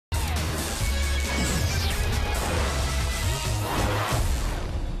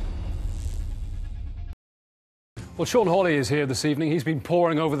Well, Sean Hawley is here this evening. He's been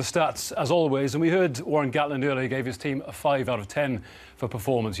poring over the stats, as always, and we heard Warren Gatland earlier gave his team a 5 out of 10 for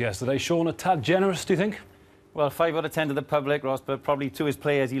performance yesterday. Sean, a tad generous, do you think? Well, 5 out of 10 to the public, Ross, but probably to his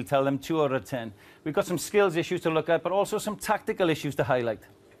players, he'll tell them 2 out of 10. We've got some skills issues to look at, but also some tactical issues to highlight.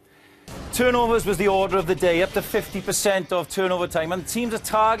 Turnovers was the order of the day, up to 50% of turnover time, and teams are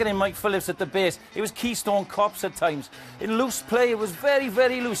targeting Mike Phillips at the base. It was Keystone Cops at times. In loose play, it was very,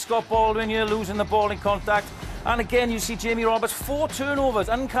 very loose. Scott Baldwin here losing the ball in contact. And again, you see Jamie Roberts, 4 turnovers,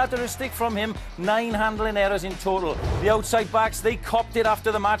 uncharacteristic from him, 9 handling errors in total. The outside backs, they copped it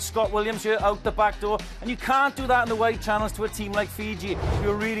after the match. Scott Williams here out the back door. And you can't do that in the wide channels to a team like Fiji. We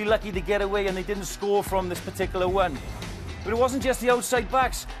were really lucky to get away and they didn't score from this particular one. But it wasn't just the outside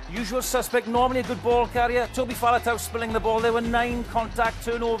backs. Usual suspect, normally a good ball carrier. Toby Faletau spilling the ball. There were 9 contact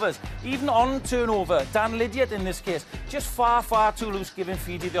turnovers. Even on turnover, Dan Lydiot in this case, just far, far too loose, giving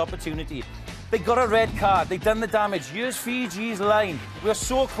Fiji the opportunity. They got a red card. They've done the damage. Here's Fiji's line. We're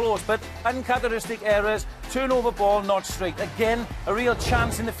so close, but uncharacteristic errors. Turnover ball, not straight. Again, a real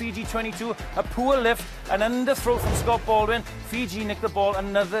chance in the Fiji 22. A poor lift, an underthrow from Scott Baldwin. Fiji nicked the ball.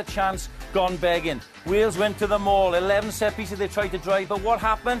 Another chance gone begging. Wales went to the maul. 11 set pieces they tried to drive, but what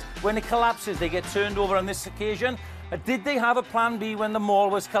happened when it collapses? They get turned over on this occasion. Did they have a plan B when the maul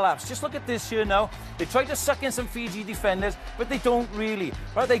was collapsed? Just look at this here now. They tried to suck in some Fiji defenders, but they don't really.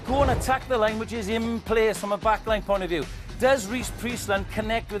 Right, they go and attack the line, which is in place from a backline point of view. Does Rhys Priestland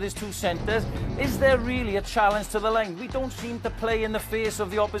connect with his 2 centres? Is there really a challenge to the line? We don't seem to play in the face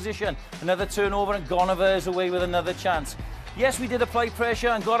of the opposition. Another turnover and Gonover is away with another chance. Yes, we did apply pressure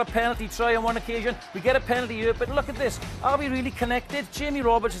and got a penalty try on one occasion. We get a penalty here, but look at this. Are we really connected? Jamie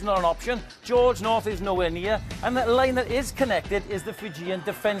Roberts is not an option. George North is nowhere near. And the line that is connected is the Fijian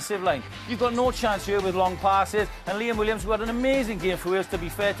defensive line. You've got no chance here with long passes. And Liam Williams, who had an amazing game for Wales, to be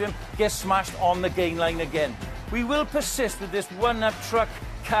fair to him, gets smashed on the gain line again. We will persist with this one-up truck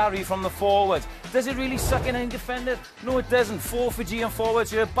carry from the forwards. Does it really suck in any defenders? No, it doesn't. 4 Fijian forwards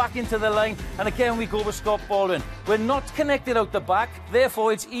here, back into the line, and again we go with Scott Baldwin. We're not connected out the back,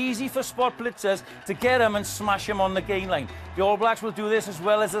 therefore it's easy for spot blitzers to get him and smash him on the gain line. The All Blacks will do this as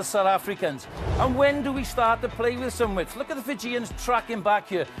well as the South Africans. And when do we start to play with some width? Look at the Fijians tracking back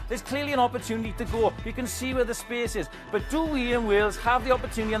here. There's clearly an opportunity to go. You can see where the space is. But do we in Wales have the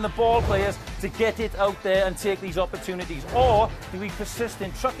opportunity and the ball players to get it out there and take these opportunities? Or do we persist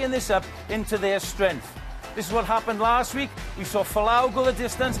in trucking this up into their strength? This is what happened last week. We saw Falau go the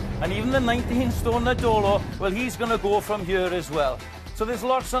distance, and even the 19-stone Nadolo, well, he's going to go from here as well. So there's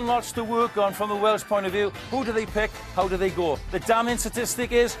lots and lots to work on from the Welsh point of view. Who do they pick? How do they go? The damning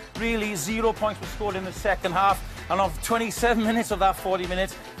statistic is really 0 points were scored in the second half, and of 27 minutes of that 40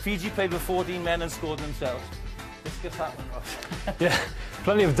 minutes, Fiji played with 14 men and scored themselves. This could happen, Ross. Yeah,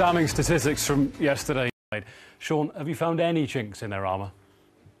 plenty of damning statistics from yesterday. Sean, have you found any chinks in their armour?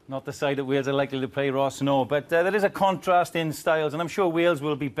 Not the side that Wales are likely to play, Ross, no. But there is a contrast in styles, and I'm sure Wales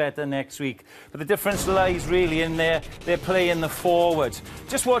will be better next week. But the difference lies really in their play in the forwards.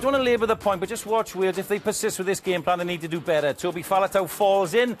 Just watch, I want to labour the point, but just watch Wales. If they persist with this game plan, they need to do better. Toby Faletau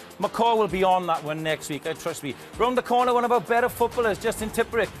falls in. McCaw will be on that one next week, trust me. Round the corner, one of our better footballers, Justin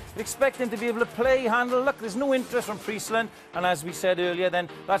Tipuric. We expect him to be able to play, handle. Look, there's no interest from Priestland. And as we said earlier, then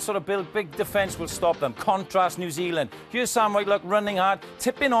that sort of big defence will stop them. Contrast New Zealand. Here's Sam Whitelock running hard,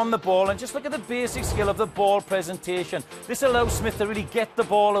 tipping on the ball, and just look at the basic skill of the ball presentation. This allows Smith to really get the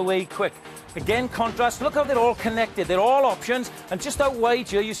ball away quick. Again, contrast, look how they're all connected. They're all options, and just out wide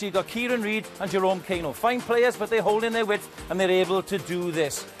here you see you've got Kieran Reid and Jerome Kano. Fine players, but they're holding their width and they're able to do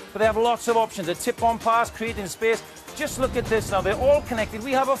this. But they have lots of options. A tip-on pass, creating space. Just look at this now. They're all connected.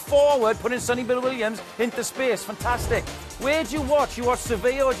 We have a forward putting Sonny Bill Williams into space. Fantastic. Where do you watch? You watch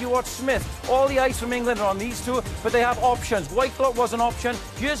Surveyor or do you watch Smith? All the eyes from England are on these two, but they have options. Whitelock was an option.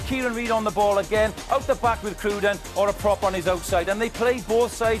 Here's Kieran Reid on the ball again. Out the back with Cruden or a prop on his outside. And they play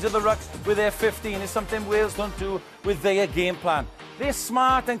both sides of the ruck with their 15. It's something Wales don't do with their game plan. They're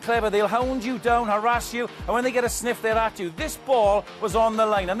smart and clever. They'll hound you down, harass you, and when they get a sniff, they're at you. This ball was on the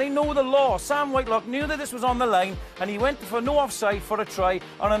line, and they know the law. Sam Whitelock knew that this was on the line, and he went for no offside for a try.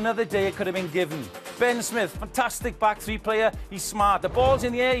 On another day, it could have been given. Ben Smith, fantastic back 3 player. He's smart. The ball's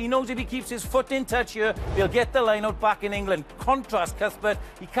in the air. He knows if he keeps his foot in touch here, they'll get the line out back in England. Contrast, Cuthbert.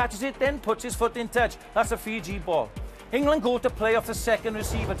 He catches it, then puts his foot in touch. That's a Fiji ball. England go to play off the second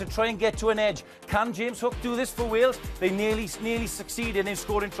receiver to try and get to an edge. Can James Hook do this for Wales? They nearly succeeded in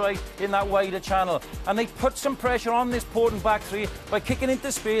scoring tries in that wider channel. And they put some pressure on this potent back 3 by kicking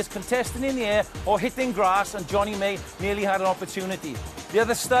into space, contesting in the air, or hitting grass, and Johnny May nearly had an opportunity. The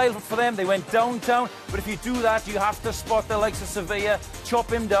other style for them, they went downtown, but if you do that, you have to spot the likes of Surveyor,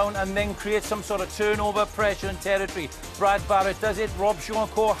 chop him down, and then create some sort of turnover, pressure and territory. Brad Barrett does it, Rob Shaw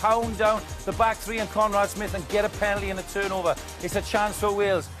and Co hound down the back three and Conrad Smith and get a penalty and a turnover. It's a chance for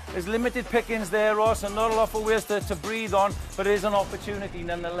Wales. There's limited pickings there, Ross, and not a lot for Wales to breathe on, but it is an opportunity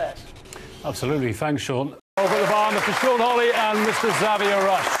nonetheless. Absolutely. Thanks, Sean. Over at the bar, Mr. Sean Hawley and Mr. Xavier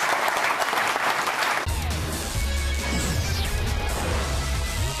Rush.